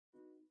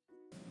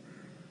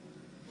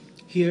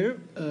Here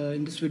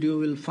in this video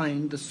we'll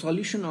find the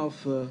solution of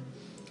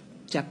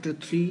chapter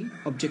 3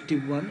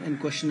 objective 1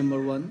 and question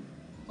number 1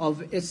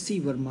 of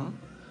SC Verma,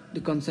 the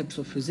concepts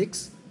of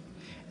physics,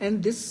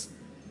 and this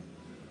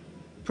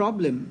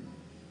problem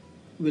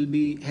will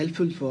be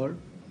helpful for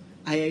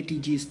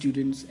IITG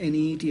students,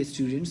 NEET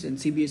students and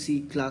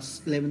CBSE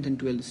class 11th and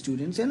 12th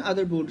students and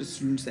other board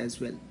students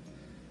as well.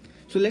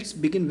 So let's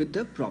begin with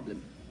the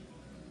problem.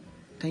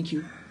 Thank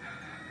you.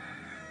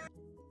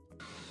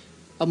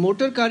 A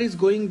motor car is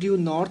going due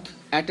north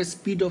at a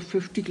speed of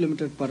 50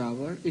 km per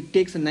hour. It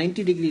takes a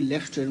 90-degree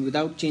left turn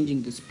without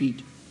changing the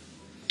speed.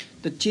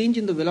 The change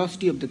in the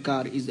velocity of the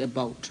car is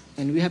about,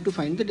 and we have to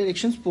find the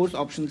directions. Both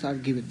options are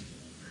given.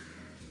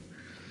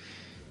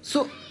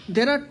 So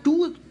there are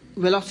two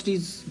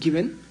velocities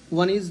given.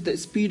 One is the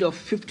speed of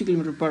 50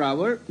 km per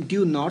hour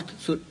due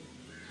north, so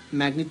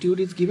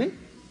magnitude is given,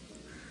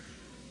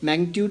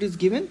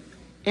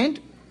 and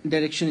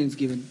direction is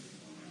given.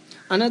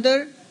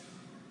 Another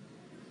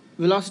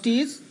velocity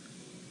is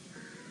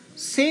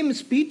same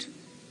speed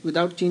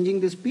without changing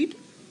the speed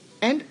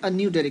and a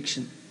new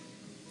direction.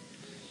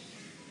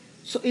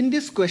 So in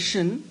this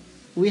question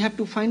we have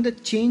to find the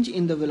change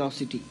in the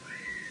velocity.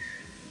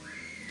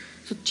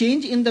 So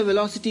change in the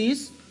velocity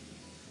is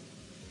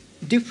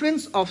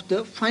difference of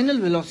the final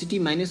velocity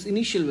minus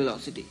initial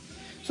velocity.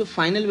 So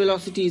final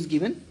velocity is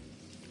given.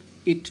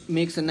 It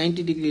makes a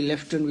 90-degree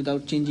left turn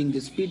without changing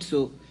the speed.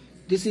 So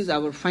this is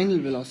our final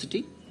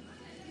velocity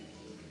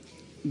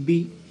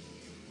B,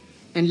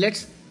 and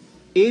let's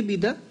A be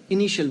the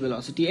initial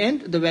velocity, and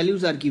the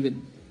values are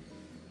given.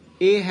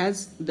 A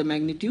has the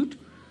magnitude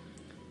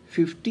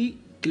 50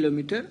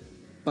 km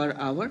per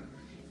hour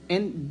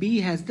and B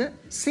has the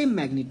same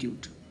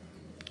magnitude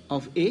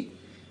of A,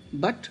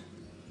 but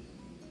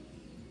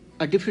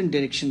a different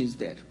direction is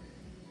there.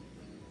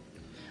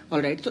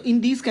 Alright, so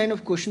in these kind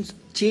of questions,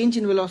 change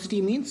in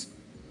velocity means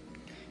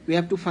we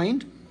have to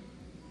find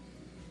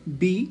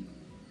B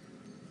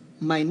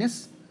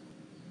minus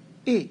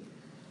A,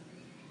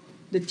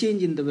 the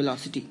change in the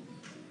velocity.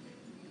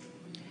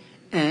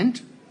 And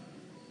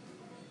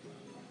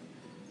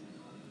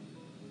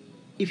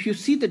if you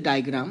see the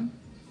diagram,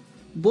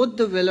 both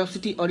the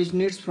velocity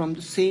originates from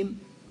the same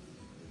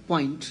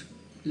point.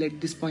 Let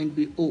this point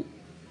be O.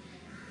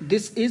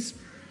 This is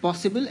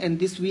possible, and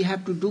this we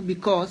have to do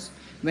because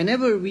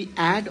whenever we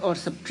add or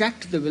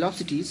subtract the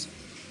velocities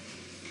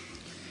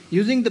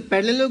using the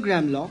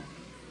parallelogram law,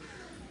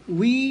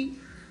 we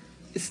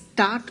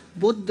start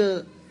both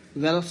the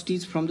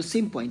velocities from the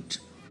same point.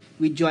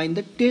 We join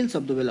the tails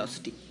of the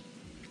velocity.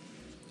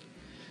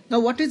 Now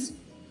what is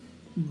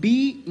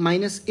B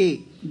minus A?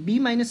 B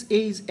minus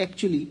A is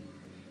actually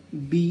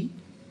B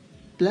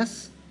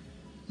plus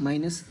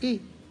minus A.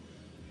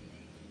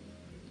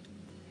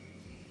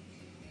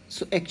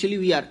 So actually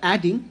we are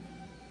adding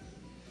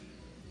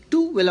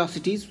two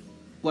velocities,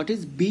 what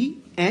is B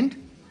and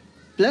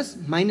plus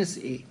minus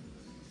A.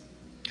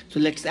 So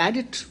let's add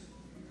it.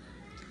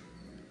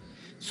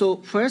 So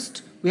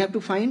first we have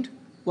to find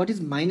what is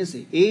minus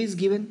A. A is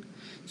given.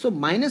 So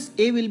minus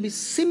A will be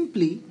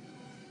simply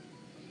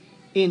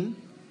in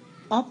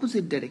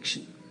opposite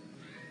direction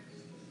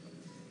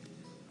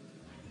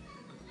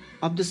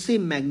of the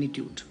same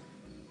magnitude.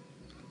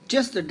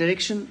 Just the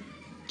direction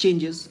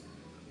changes,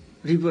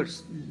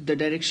 reverse. The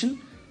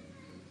direction,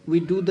 we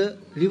do the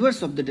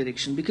reverse of the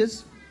direction,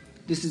 because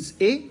this is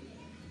A,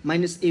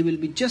 minus A will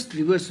be just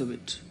reverse of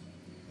it,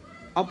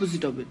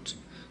 opposite of it.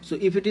 So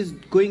if it is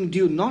going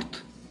due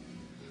north,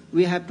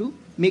 we have to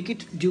make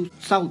it due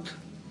south,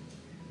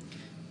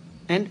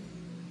 and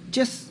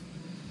just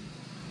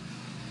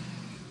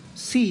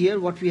see here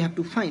what we have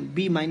to find.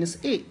 B minus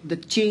A, the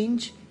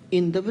change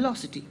in the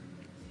velocity.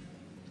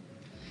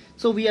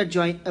 So we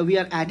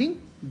are adding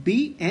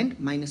B and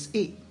minus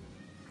A.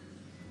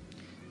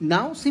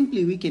 Now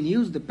simply we can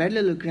use the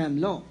parallelogram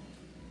law,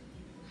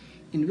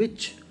 in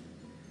which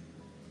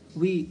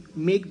we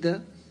make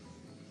the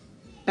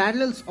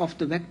parallels of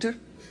the vector,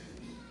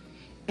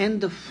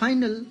 and the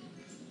final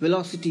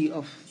velocity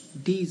of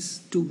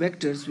these two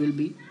vectors will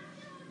be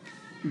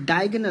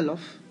diagonal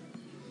of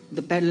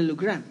the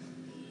parallelogram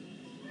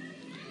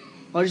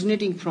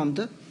originating from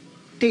the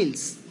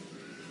tails.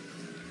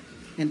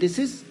 And this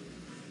is,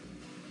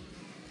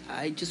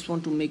 I just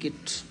want to make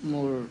it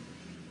more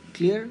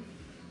clear,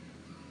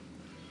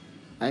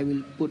 I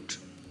will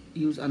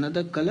use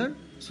another color.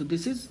 So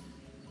this is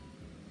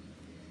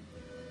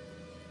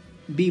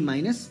B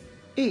minus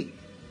A.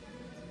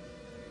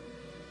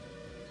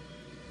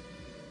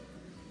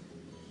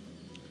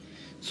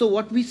 So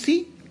what we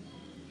see,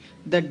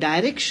 the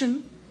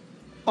direction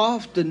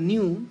of the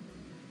new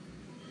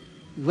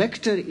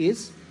vector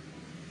is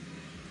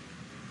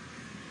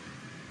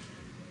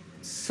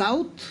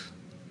south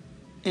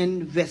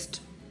and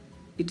west.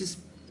 It is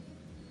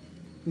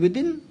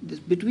within this,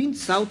 between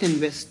south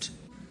and west.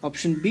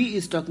 Option B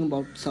is talking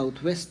about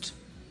southwest.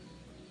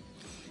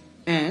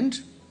 And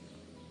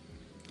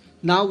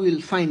now we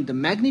will find the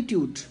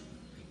magnitude,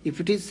 if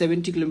it is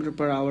 70 km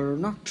per hour or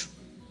not.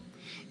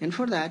 And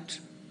for that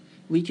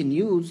we can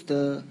use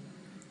the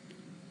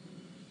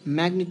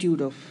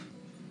magnitude of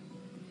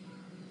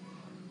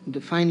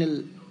the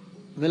final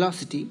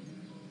velocity,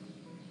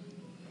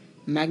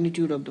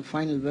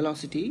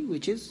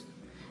 which is,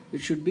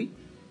 it should be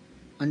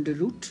under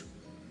root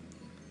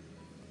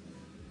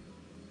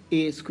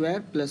a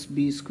square plus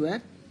b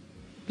square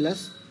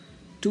plus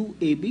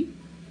 2ab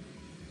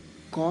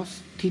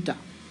cos theta.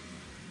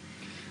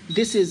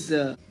 This is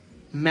the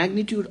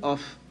magnitude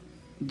of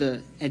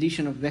the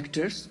addition of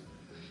vectors.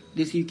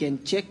 This you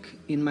can check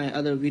in my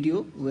other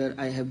video where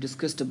I have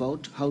discussed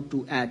about how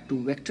to add two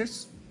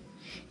vectors.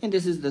 And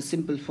this is the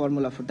simple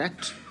formula for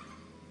that.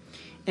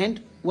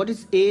 And what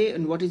is A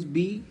and what is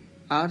B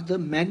are the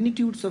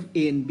magnitudes of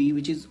A and B,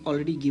 which is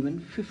already given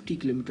 50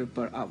 km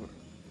per hour.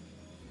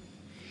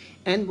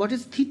 And what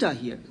is theta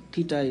here?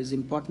 Theta is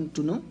important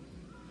to know.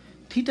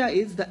 Theta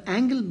is the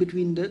angle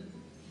between the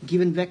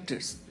given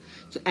vectors.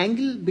 So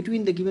angle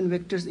between the given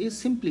vectors is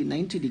simply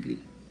 90 degree.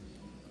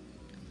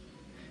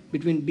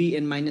 Between B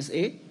and minus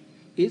A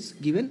is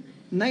given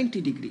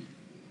 90 degree.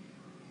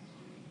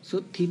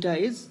 So theta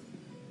is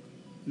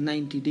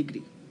 90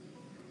 degree.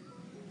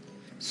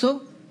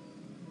 So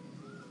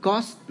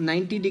cos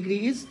 90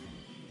 degree is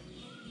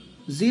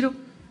 0.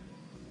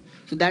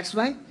 So that's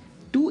why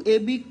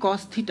 2ab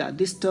cos theta,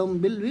 this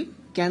term will be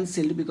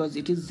cancelled because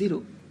it is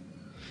 0.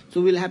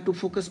 So we'll have to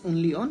focus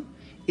only on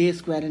a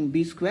square and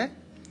b square,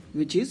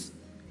 which is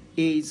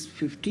a is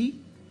 50.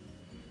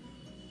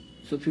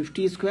 So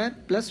 50 square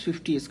plus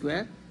 50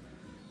 square,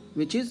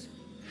 which is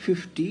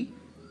 50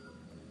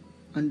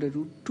 under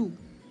root 2,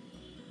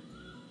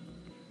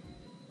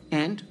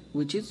 and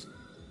which is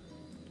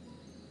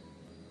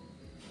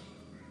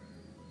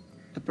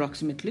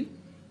approximately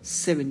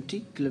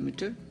 70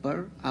 km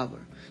per hour.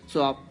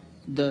 So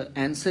the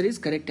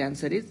correct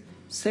answer is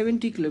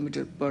 70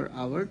 km per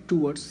hour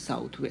towards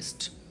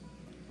southwest.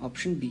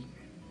 Option B.